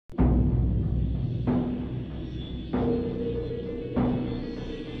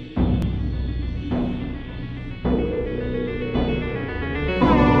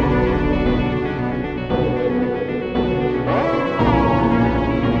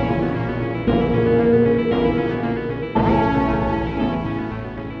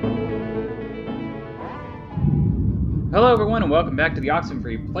everyone, and welcome back to the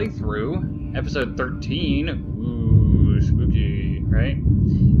Oxenfree playthrough, episode 13. Ooh, spooky, right?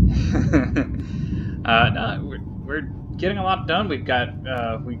 No, we're getting a lot done. We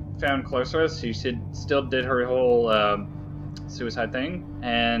found Clarissa. She still did her whole suicide thing,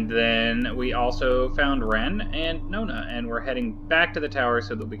 and then we also found Ren and Nona, and we're heading back to the tower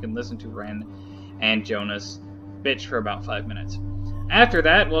so that we can listen to Ren and Jonas bitch for about 5 minutes. After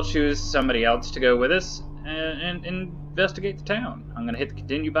that, we'll choose somebody else to go with us and investigate the town. I'm going to hit the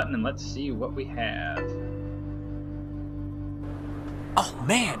continue button and let's see what we have. Oh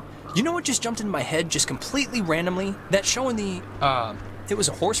man, you know what just jumped into my head just completely randomly? That show in the, it was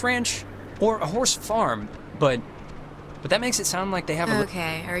a horse ranch? Or a horse farm, but that makes it sound like they have a...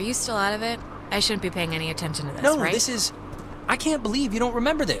 Okay, are you still out of it? I shouldn't be paying any attention to this, No, right? this is... I can't believe you don't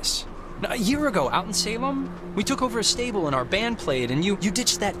remember this. A year ago, out in Salem, we took over a stable and our band played, and you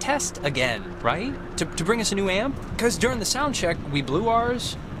ditched that test again, right? To bring us a new amp? Because during the sound check, we blew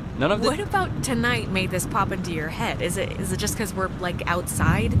ours. None of the... What about tonight made this pop into your head? Is it just because we're, like,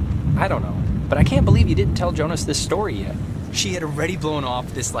 outside? I don't know, but I can't believe you didn't tell Jonas this story yet. She had already blown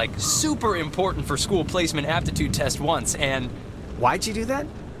off this, like, super important for school placement aptitude test once, and... Why'd you do that?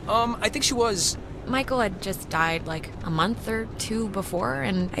 I think she was... Michael had just died, like, a month or two before,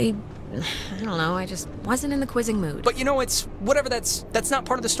 and I don't know, I just wasn't in the quizzing mood. But you know, it's whatever, that's not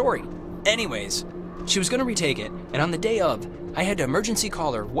part of the story. Anyways, she was gonna retake it, and on the day of, I had to emergency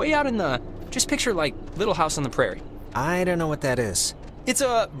call her way out in the, just picture like Little House on the Prairie. I don't know what that is. It's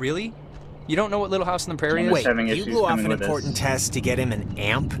a, really? You don't know what Little House on the Prairie is? Wait, you blew off an important test to get him an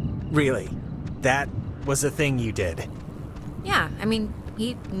amp? Really? That was the thing you did? Yeah, I mean,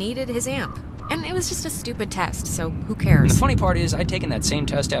 he needed his amp. And it was just a stupid test, so who cares? And the funny part is, I'd taken that same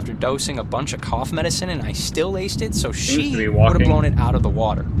test after dosing a bunch of cough medicine, and I still aced it, so she would have blown it out of the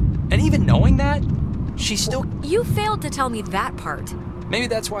water. And even knowing that, she still... You failed to tell me that part. Maybe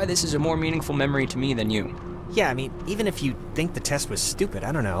that's why this is a more meaningful memory to me than you. Yeah, I mean, even if you think the test was stupid,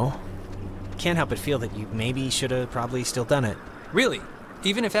 I don't know. Can't help but feel that you maybe should have probably still done it. Really?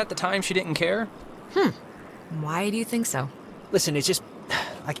 Even if at the time she didn't care? Why do you think so? Listen, it's just...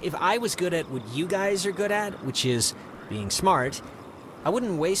 Like, if I was good at what you guys are good at, which is being smart, I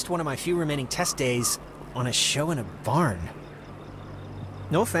wouldn't waste one of my few remaining test days on a show in a barn.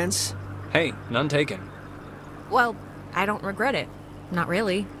 No offense. Hey, none taken. Well, I don't regret it. Not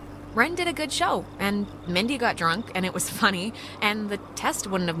really. Ren did a good show, and Mindy got drunk, and it was funny, and the test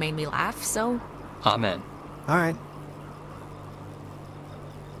wouldn't have made me laugh, so... Amen. All right.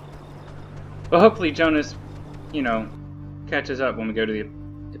 Well, hopefully Jonas, you know, catches up when we go to the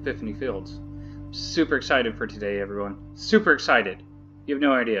Epiphany Fields. I'm super excited for today, everyone. Super excited. You have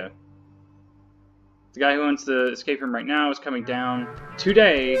no idea. The guy who owns the escape room right now is coming down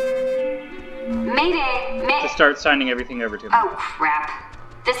today Mayday! to start signing everything over to me. Oh, crap.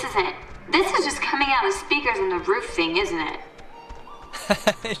 This is just coming out of speakers in the roof thing, isn't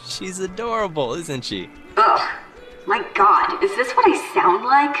it? She's adorable, isn't she? Ugh. My god, is this what I sound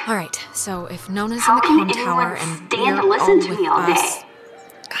like? Alright, so if Nona's How in the can comm tower anyone and stand we're to listen all to with me all us... day?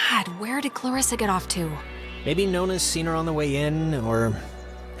 God, where did Clarissa get off to? Maybe Nona's seen her on the way in, or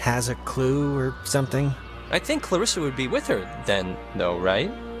has a clue or something. I think Clarissa would be with her then, though, right?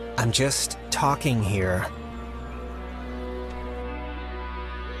 I'm just talking here.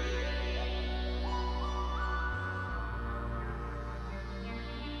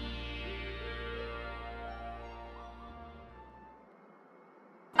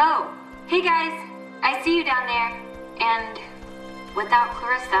 Oh, hey guys. I see you down there. And without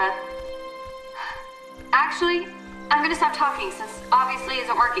Clarissa... Actually, I'm gonna stop talking since obviously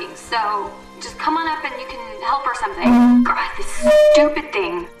isn't working, so just come on up and you can help or something. God, this stupid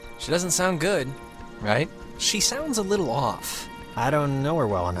thing. She doesn't sound good, right? She sounds a little off. I don't know her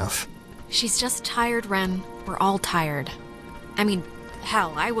well enough. She's just tired, Ren. We're all tired. I mean,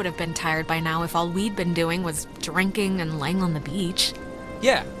 hell, I would have been tired by now if all we'd been doing was drinking and laying on the beach.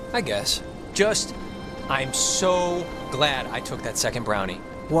 Yeah, I guess. Just, I'm so glad I took that second brownie.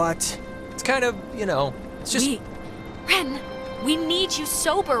 What? It's kind of, you know, it's just... Ren, we need you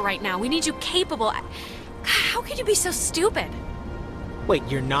sober right now. We need you capable. How could you be so stupid? Wait,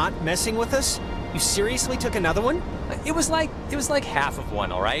 you're not messing with us? You seriously took another one? It was like half of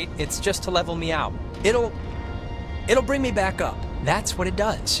one, all right? It's just to level me out. It'll bring me back up. That's what it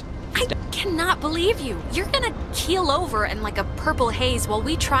does. I cannot believe you. You're gonna keel over in like a purple haze while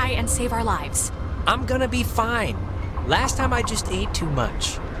we try and save our lives. I'm gonna be fine. Last time I just ate too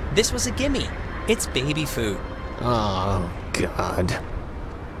much. This was a gimme. It's baby food. Oh, God.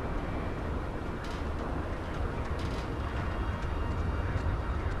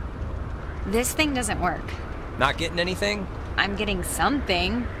 This thing doesn't work. Not getting anything? I'm getting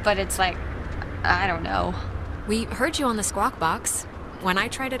something, but it's like, I don't know. We heard you on the squawk box. When I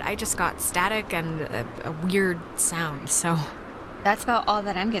tried it, I just got static and a weird sound, so... That's about all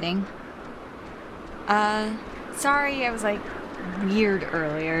that I'm getting. Sorry I was like weird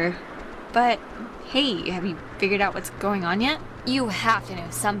earlier. But, hey, have you figured out what's going on yet? You have to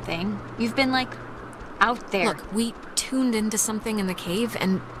know something. You've been like, out there. Look, we tuned into something in the cave,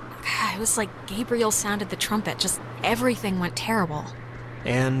 and it was like Gabriel sounded the trumpet. Just everything went terrible.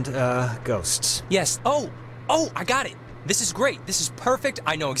 And, ghosts. Yes. Oh, I got it. This is great. This is perfect.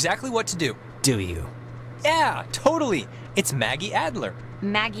 I know exactly what to do. Do you? Yeah, totally. It's Maggie Adler.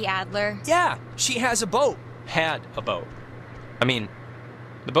 Maggie Adler? Yeah, she has a boat. Had a boat. I mean,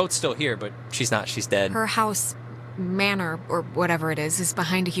 the boat's still here, but she's not. She's dead. Her house, manor, or whatever it is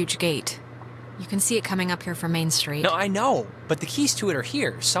behind a huge gate. You can see it coming up here from Main Street. No, I know, but the keys to it are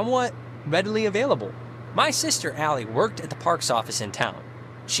here, somewhat readily available. My sister, Allie, worked at the parks office in town.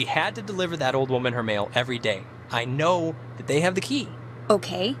 She had to deliver that old woman her mail every day. I know that they have the key.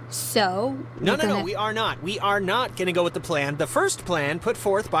 Okay, so... No, we are not. We are not going to go with the plan. The first plan put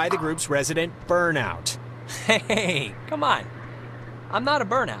forth by the group's resident Burnout. Hey, come on. I'm not a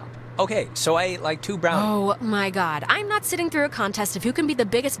burnout. Okay, so I ate like 2 brownies. Oh my god, I'm not sitting through a contest of who can be the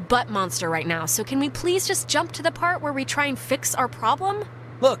biggest butt monster right now, so can we please just jump to the part where we try and fix our problem?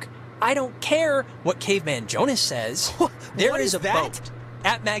 Look, I don't care what Caveman Jonas says. There is a boat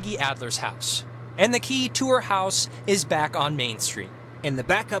at Maggie Adler's house, and the key to her house is back on Main Street. And the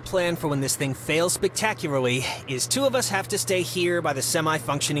backup plan for when this thing fails spectacularly is 2 of us have to stay here by the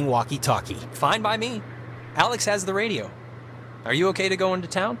semi-functioning walkie-talkie. Fine by me. Alex has the radio. Are you okay to go into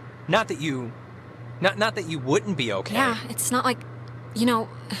town? Not that you wouldn't be okay. Yeah, it's not like, you know,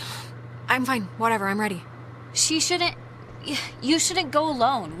 I'm fine. Whatever, I'm ready. You shouldn't go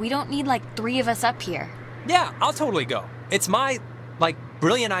alone. We don't need like 3 of us up here. Yeah, I'll totally go. It's my,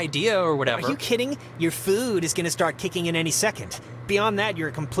 brilliant idea or whatever. Are you kidding? Your food is going to start kicking in any second. Beyond that, you're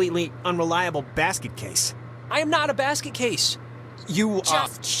a completely unreliable basket case. I am not a basket case. You,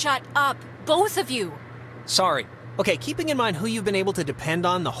 Just shut up, both of you. Sorry. Okay, keeping in mind who you've been able to depend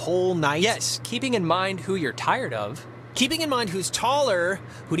on the whole night. Yes, keeping in mind who you're tired of. Keeping in mind who's taller,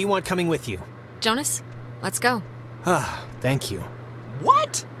 who do you want coming with you? Jonas, let's go. Ah, thank you.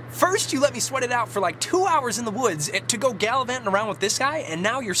 What? First you let me sweat it out for like 2 hours in the woods to go gallivanting around with this guy, and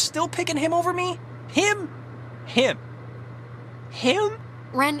now you're still picking him over me? Him?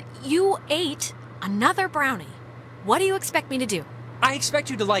 Ren, you ate another brownie. What do you expect me to do? I expect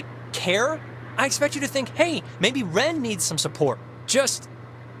you to, care. I expect you to think, hey, maybe Ren needs some support. Just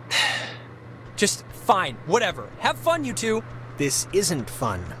fine, whatever. Have fun, you two. This isn't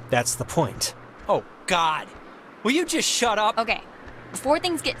fun. That's the point. Oh, God. Will you just shut up? Okay, before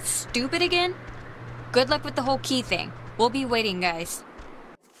things get stupid again, good luck with the whole key thing. We'll be waiting, guys.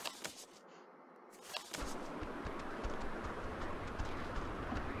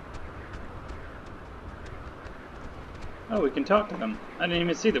 Oh, we can talk to them. I didn't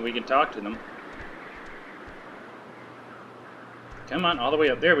even see that we could talk to them. Come on, all the way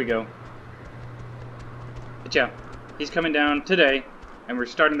up. There we go. But yeah, he's coming down today, and we're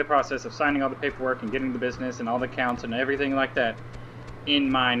starting the process of signing all the paperwork and getting the business and all the accounts and everything like that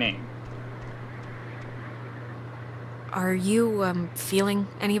in my name. Are you, feeling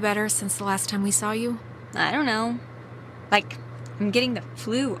any better since the last time we saw you? I don't know. I'm getting the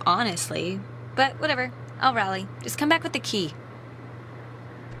flu, honestly. But whatever, I'll rally. Just come back with the key.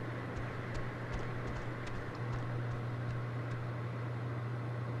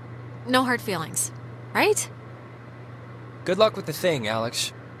 No hard feelings, right? Good luck with the thing,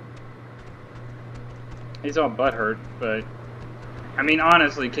 Alex. He's all butthurt, but... I mean,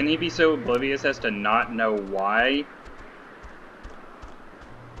 honestly, can he be so oblivious as to not know why?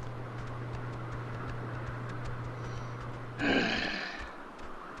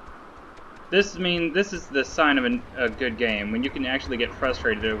 This is the sign of a good game, when you can actually get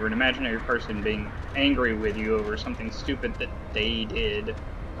frustrated over an imaginary person being angry with you over something stupid that they did.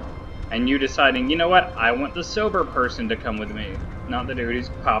 And you deciding, you know what, I want the sober person to come with me, not the dude who's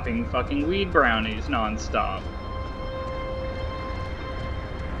popping fucking weed brownies non-stop.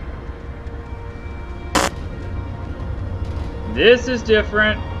 This is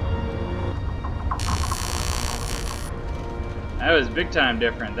different. That was big time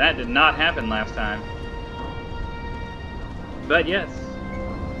different. That did not happen last time. But yes,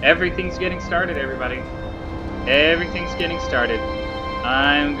 everything's getting started, everybody. Everything's getting started.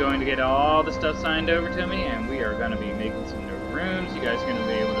 I'm going to get all the stuff signed over to me, and we are going to be making some new rooms. You guys are going to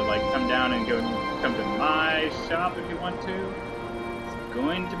be able to come down and come to my shop if you want to. It's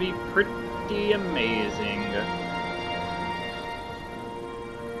going to be pretty amazing.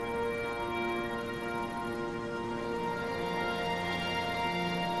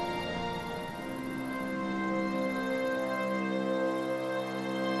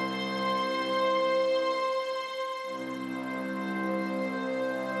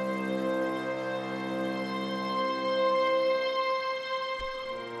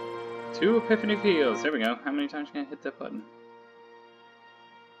 2 Epiphany Fields. There we go. How many times can I hit that button?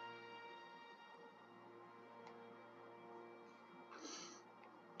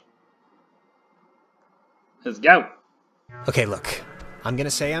 Let's go. Okay, look. I'm gonna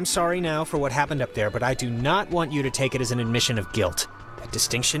say I'm sorry now for what happened up there, but I do not want you to take it as an admission of guilt. That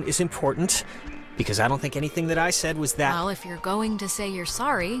distinction is important, because I don't think anything that I said was that— Well, if you're going to say you're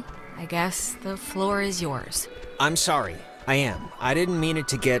sorry, I guess the floor is yours. I'm sorry. I am. I didn't mean it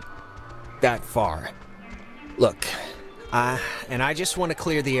to get that far. Look, and I just want to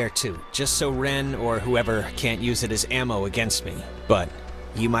clear the air too, just so Ren or whoever can't use it as ammo against me. But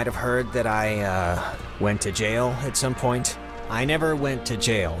you might have heard that I, went to jail at some point. I never went to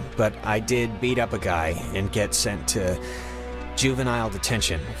jail, but I did beat up a guy and get sent to juvenile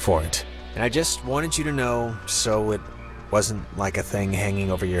detention for it. And I just wanted you to know so it wasn't like a thing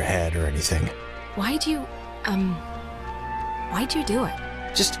hanging over your head or anything. Why'd you do it?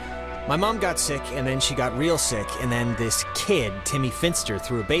 Just, my mom got sick, and then she got real sick, and then this kid, Timmy Finster,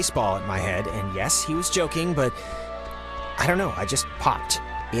 threw a baseball at my head, and yes, he was joking, but I don't know, I just popped.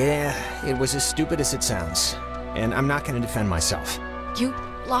 Yeah, it was as stupid as it sounds, and I'm not going to defend myself. You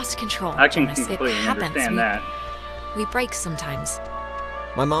lost control, I can Jonas. It completely happens. understand that. We break sometimes.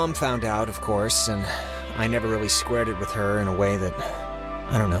 My mom found out, of course, and I never really squared it with her in a way that,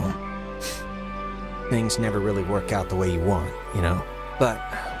 I don't know. Things never really work out the way you want, you know? But,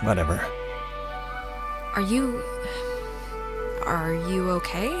 whatever. Are you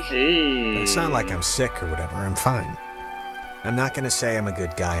okay? Hey. It's not like I'm sick or whatever, I'm fine. I'm not gonna say I'm a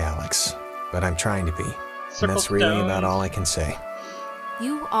good guy, Alex, but I'm trying to be. And that's really about all I can say.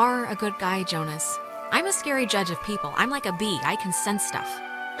 You are a good guy, Jonas. I'm a scary judge of people. I'm like a bee. I can sense stuff.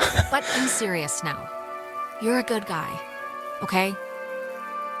 But I'm serious now. You're a good guy, okay?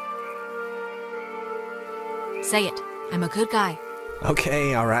 Say it. I'm a good guy.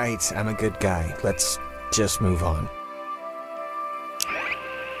 Okay, alright, I'm a good guy. Let's just move on.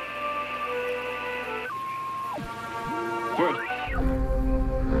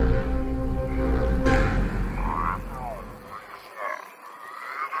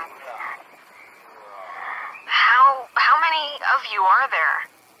 How many of you are there?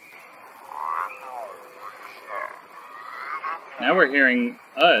 Now we're hearing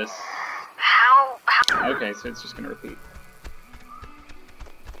us. How Okay, so it's just gonna repeat.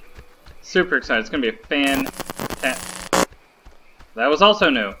 Super excited. It's gonna be a fantastic. That was also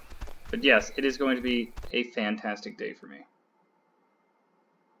new. But yes, it is going to be a fantastic day for me.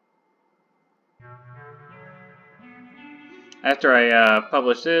 After I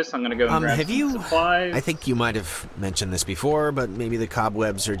publish this, I'm gonna go and grab some supplies. I think you might have mentioned this before, but maybe the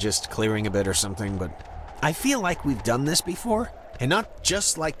cobwebs are just clearing a bit or something, but I feel like we've done this before. And not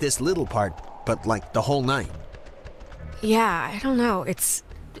just like this little part, but like the whole night. Yeah, I don't know.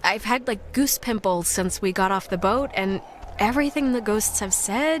 I've had like goose pimples since we got off the boat, and everything the ghosts have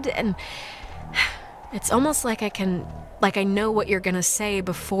said, and it's almost like I know what you're gonna say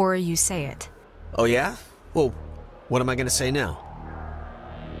before you say it. Oh yeah? Well, what am I gonna say now?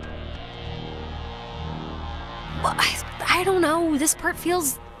 Well, I don't know. This part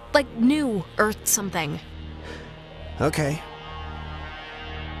feels like new or something. Okay.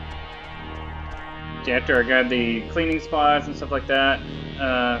 After I grab the cleaning supplies and stuff like that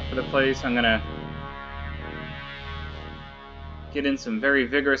for the place, I'm gonna get in some very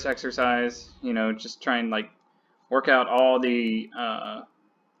vigorous exercise. You know, just try and like work out all the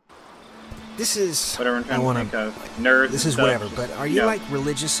This is... whatever I'm trying I to think of, like nerves. This and is stuff. whatever, but are you, Yeah. like,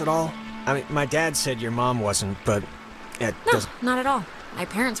 religious at all? I mean, my dad said your mom wasn't, but it No, doesn't... not at all. My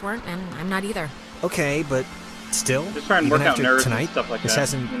parents weren't, and I'm not either. Okay, but still, Just try and even work out after nerves and tonight, stuff like this that,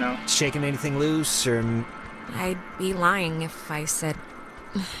 hasn't you know? shaken anything loose, or... I'd be lying if I said...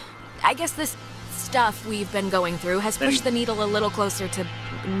 I guess this stuff we've been going through has pushed the needle a little closer to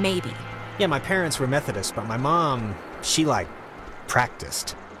maybe. Yeah, my parents were Methodist, but my mom, she, like,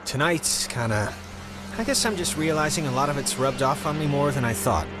 practiced. Tonight's kinda... I guess I'm just realizing a lot of it's rubbed off on me more than I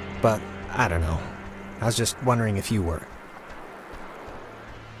thought. But, I don't know. I was just wondering if you were.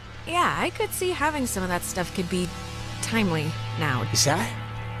 Yeah, I could see having some of that stuff could be timely now. Is that...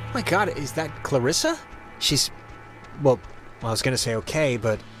 Oh my god, is that Clarissa? She's... Well, I was gonna say okay,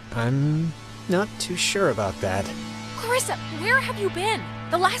 but I'm not too sure about that. Clarissa, where have you been?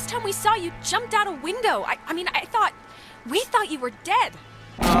 The last time we saw you jumped out a window. We thought you were dead.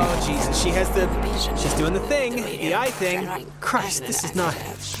 Oh, Jesus, she has the... She's doing the thing, the eye thing. Christ, this is not...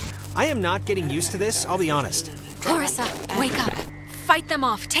 I am not getting used to this, I'll be honest. Clarissa, wake up. Fight them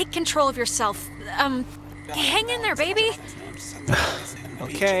off. Take control of yourself. Hang in there, baby.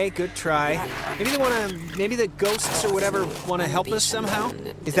 Okay, good try. Maybe the ghosts or whatever wanna help us somehow?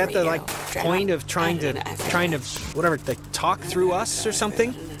 Is that the, like, point of trying to, whatever, like, talk through us or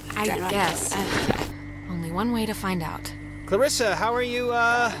something? I guess. Only one way to find out. Clarissa, how are you,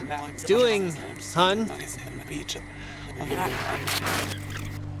 doing, hun?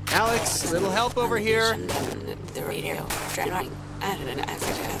 Alex, little help over here.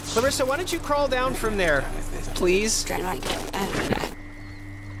 Clarissa, why don't you crawl down from there, please? I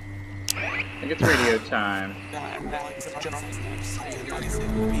think it's radio time.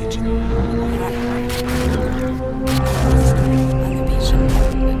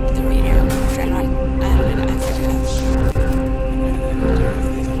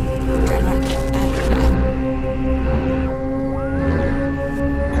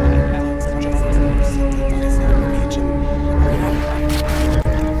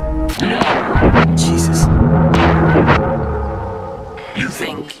 Jesus. You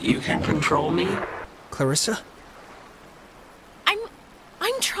think you can control me? Clarissa? I'm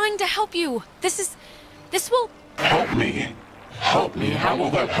trying to help you. This will... Help me. Help me. How will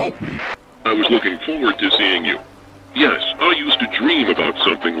that help me? I was looking forward to seeing you. Yes, I used to dream about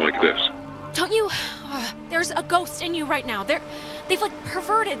something like this. Don't you... there's a ghost in you right now. They've like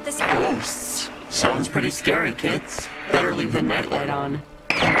perverted this... Ghosts. Sounds pretty scary, kids. Better leave the nightlight on.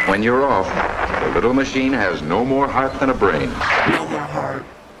 When you're off, the little machine has no more heart than a brain. No more heart.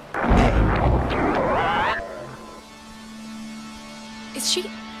 Is she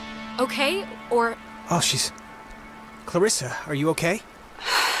okay, or... Oh, she's... Clarissa, are you okay?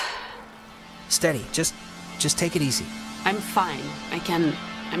 Steady, just take it easy. I'm fine.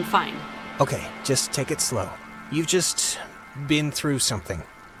 I'm fine. Okay, just take it slow. You've just been through something.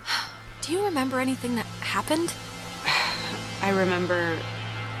 Do you remember anything that happened? I remember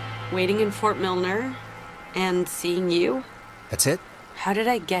waiting in Fort Milner and seeing you. That's it? How did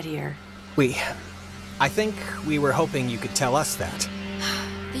I get here? I think we were hoping you could tell us that.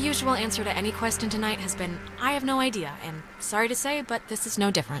 The usual answer to any question tonight has been, I have no idea, and sorry to say, but this is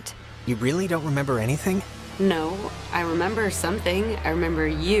no different. You really don't remember anything? No, I remember something. I remember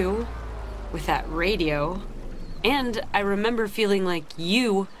you with that radio. And I remember feeling like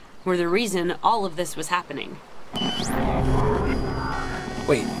you were the reason all of this was happening.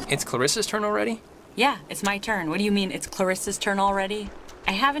 Wait, it's Clarissa's turn already? Yeah, it's my turn. What do you mean it's Clarissa's turn already?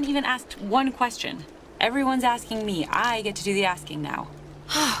 I haven't even asked one question. Everyone's asking me. I get to do the asking now.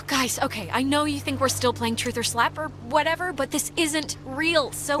 Oh, guys, okay, I know you think we're still playing Truth or Slap or whatever, but this isn't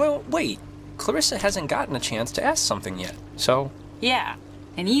real, so... Well, wait. Clarissa hasn't gotten a chance to ask something yet, so... Yeah,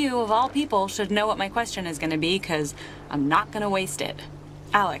 and you, of all people, should know what my question is gonna be, because I'm not gonna waste it.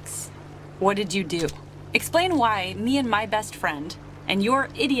 Alex, what did you do? Explain why me and my best friend, and your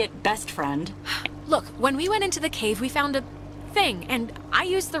idiot best friend... Look, when we went into the cave, we found a thing, and I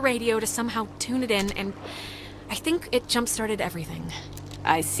used the radio to somehow tune it in, and I think it jump-started everything.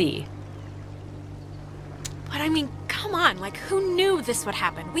 I see. But I mean, come on, like, who knew this would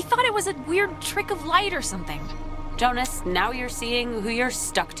happen? We thought it was a weird trick of light or something. Jonas, now you're seeing who you're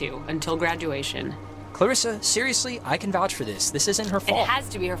stuck to until graduation. Clarissa, seriously, I can vouch for this. This isn't her fault. It has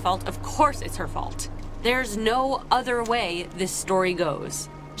to be her fault. Of course it's her fault. There's no other way this story goes.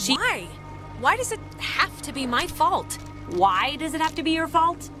 Why? Why does it have to be my fault? Why does it have to be your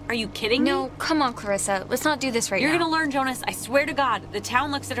fault? Are you kidding me? No, come on, Clarissa. Let's not do this right You're now. gonna learn, Jonas. I swear to God. The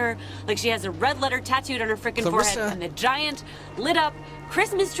town looks at her like she has a red letter tattooed on her frickin' forehead. And the giant, lit up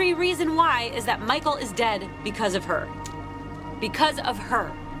Christmas tree reason why is that Michael is dead because of her. Because of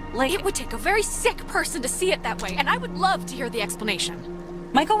her. Like, it would take a very sick person to see it that way, and I would love to hear the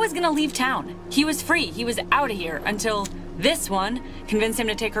explanation. Michael was gonna leave town. He was free. He was out of here until this one convinced him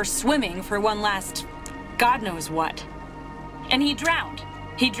to take her swimming for one last God knows what. And he drowned.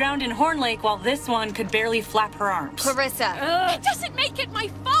 He drowned in Horn Lake while this one could barely flap her arms. Clarissa! It doesn't make it my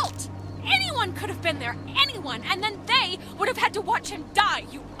fault! Anyone could have been there, anyone, and then they would have had to watch him die,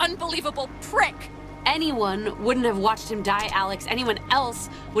 you unbelievable prick! Anyone wouldn't have watched him die, Alex. Anyone else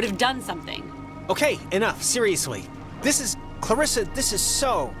would have done something. Okay, enough, seriously. Clarissa, this is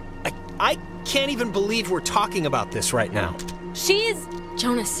so... I can't even believe we're talking about this right now.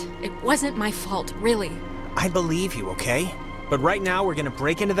 Jonas, it wasn't my fault, really. I believe you, okay? But right now, we're gonna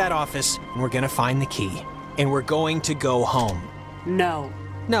break into that office, and we're gonna find the key. And we're going to go home. No.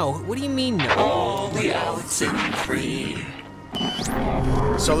 No, what do you mean no? All the Oxenfree.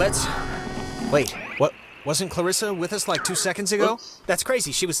 So let's... Wait, what? Wasn't Clarissa with us like 2 seconds ago? Oops. That's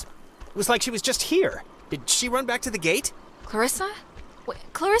crazy, it was like she was just here. Did she run back to the gate? Clarissa?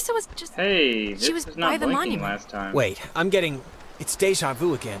 Clarissa was just... Hey, she was this was by not the blinking monument. last time. Wait, I'm getting... It's deja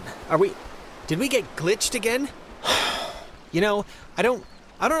vu again. Did we get glitched again? You know, I don't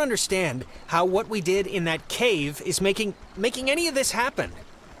I don't understand how what we did in that cave is making any of this happen.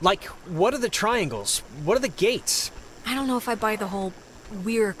 Like, what are the triangles? What are the gates? I don't know if I buy the whole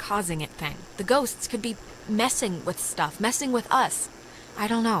we're causing it thing. The ghosts could be messing with stuff, messing with us. I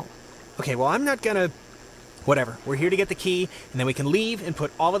don't know. Okay, well, I'm not gonna... Whatever. We're here to get the key, and then we can leave and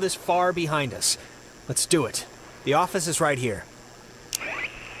put all of this far behind us. Let's do it. The office is right here.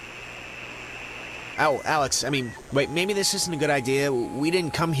 Oh, Alex, I mean, wait, maybe this isn't a good idea. We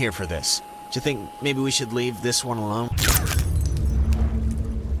didn't come here for this. Do you think maybe we should leave this one alone?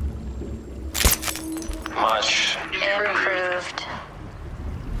 Much improved.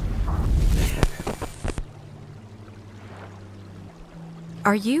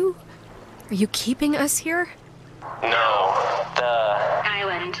 Are you keeping us here? No, the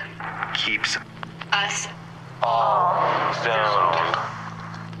Island keeps us all zoned.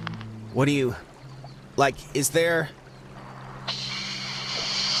 What do you... Like, is there...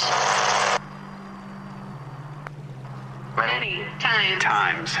 many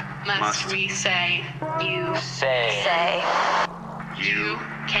times must we say you Say you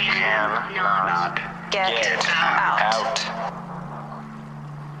cannot get out.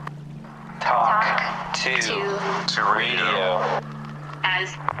 Talk to radio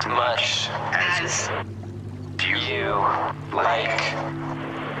as much as you like.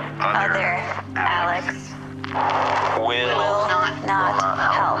 other Alex Will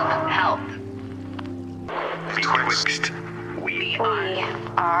not help. betwixt We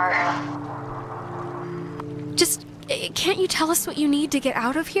are Just, can't you tell us what you need to get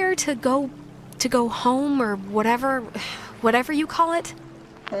out of here? To go home or whatever you call it?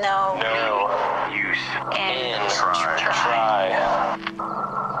 no use in try.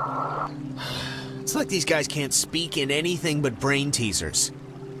 It's like these guys can't speak in anything but brain teasers.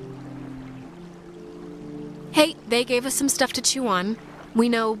 Hey, they gave us some stuff to chew on. We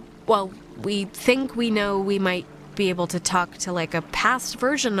know, well, we think we know we might be able to talk to like a past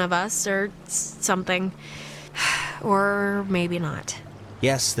version of us or something. Or maybe not.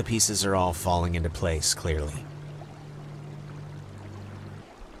 Yes, the pieces are all falling into place, clearly.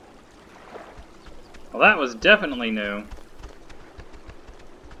 Well, that was definitely new.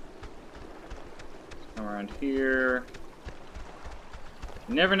 Come around here.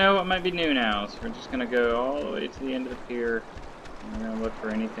 You never know what might be new now, so we're just gonna go all the way to the end of the pier. And we're gonna look for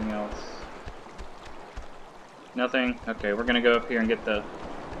anything else. Nothing? Okay, we're gonna go up here and get the...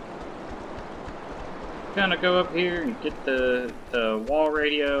 Gonna go up here and get the wall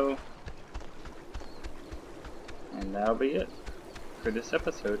radio. And that'll be it for this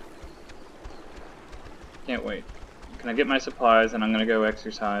episode. Can't wait. Can I get my supplies and I'm gonna go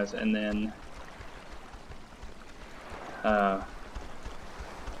exercise and then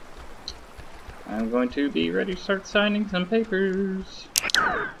I'm going to be ready to start signing some papers.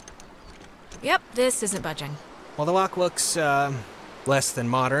 Yep, this isn't budging. Well, the lock looks, less than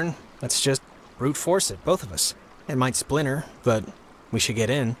modern. Let's just brute force it, both of us. It might splinter, but we should get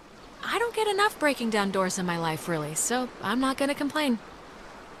in. I don't get enough breaking down doors in my life, really, so I'm not gonna complain.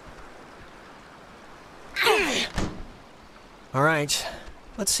 All right,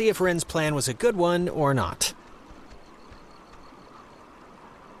 let's see if Ren's plan was a good one or not.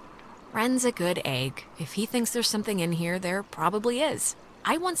 Ren's a good egg. If he thinks there's something in here, there probably is.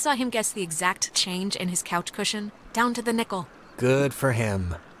 I once saw him guess the exact change in his couch cushion, down to the nickel. Good for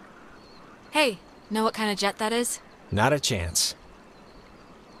him. Hey, know what kind of jet that is? Not a chance.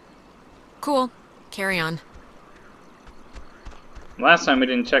 Cool. Carry on. Last time we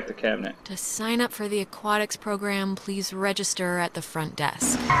didn't check the cabinet. To sign up for the aquatics program, please register at the front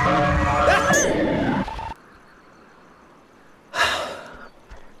desk.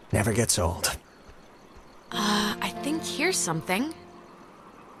 Never gets old. I think here's something.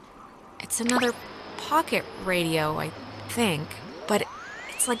 It's another pocket radio, I think. But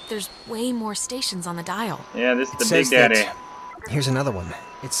it's like there's way more stations on the dial. Yeah, this is the Big Big Daddy. Here's another one.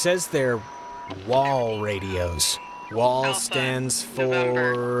 It says they're wall radios. Wall stands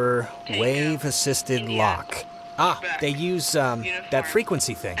for wave-assisted lock. Ah, they use that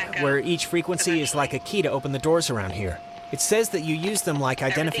frequency thing, where each frequency is like a key to open the doors around here. It says that you use them like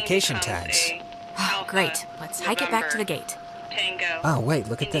identification tags. Oh, great. Let's hike it back to the gate. Oh, wait,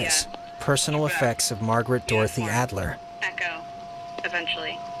 look at this. Personal effects of Margaret Dorothy Adler. Echo.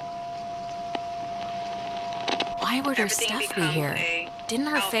 Eventually. Why would her stuff be here? Didn't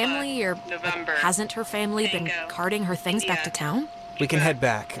her family, or hasn't her family been carting her things back to town? We can head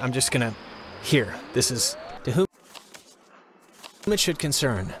back. I'm just gonna... Here, this is... To whom it should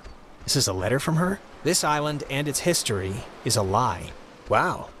concern. This is a letter from her? This island and its history is a lie.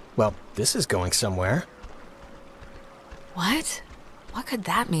 Wow. Well, this is going somewhere. What? What could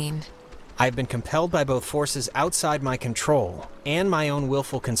that mean? I've been compelled by both forces outside my control and my own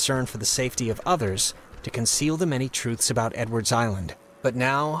willful concern for the safety of others to conceal the many truths about Edwards Island. But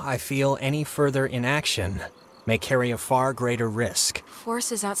now I feel any further inaction may carry a far greater risk.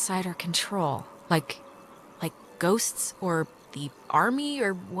 Forces outside our control. Like ghosts or the army,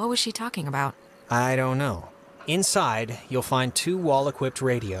 or what was she talking about? I don't know. Inside, you'll find 2 wall-equipped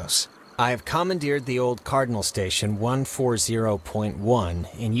radios. I have commandeered the old Cardinal Station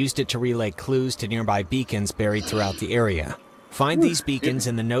 140.1 and used it to relay clues to nearby beacons buried throughout the area. Find these beacons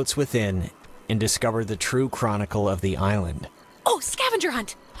in the notes within and discover the true chronicle of the island. Oh, scavenger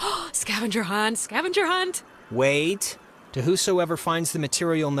hunt! Scavenger hunt, scavenger hunt! Wait. To whosoever finds the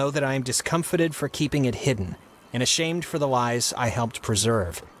material, know that I am discomfited for keeping it hidden and ashamed for the lies I helped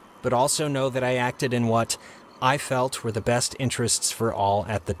preserve, but also know that I acted in what I felt were the best interests for all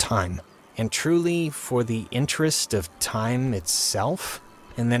at the time, and truly for the interest of time itself.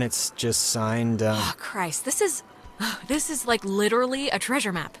 And then it's just signed, Oh, Christ, this is like literally a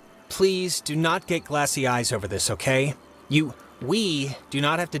treasure map. Please do not get glassy eyes over this, okay? We do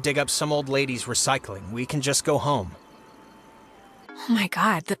not have to dig up some old lady's recycling. We can just go home. Oh my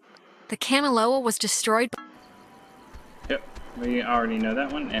God, the Kanaloa was destroyed. Yep, we already know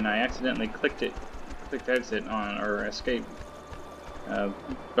that one, and I accidentally clicked exit on, or escape,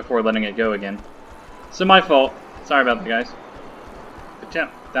 before letting it go again. So my fault. Sorry about that, guys. But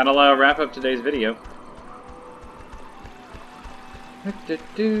yeah, that'll wrap up today's video. We're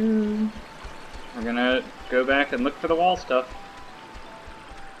gonna go back and look for the wall stuff.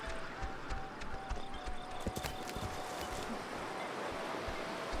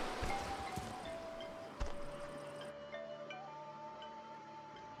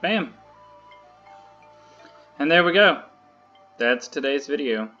 Bam! And there we go. That's today's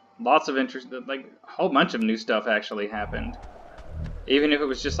video. Lots of interest, like a whole bunch of new stuff actually happened. Even if it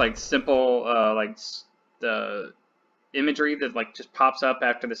was just like simple, like the imagery that like just pops up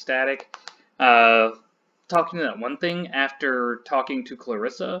after the static. Talking to that one thing after talking to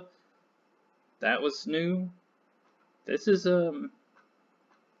Clarissa, that was new. This is an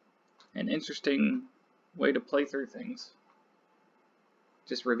interesting way to play through things.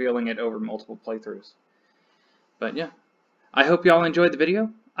 Just revealing it over multiple playthroughs. But yeah, I hope you all enjoyed the video.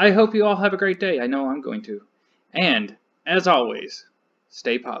 I hope you all have a great day. I know I'm going to. And, as always,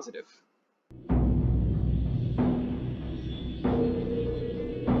 stay positive.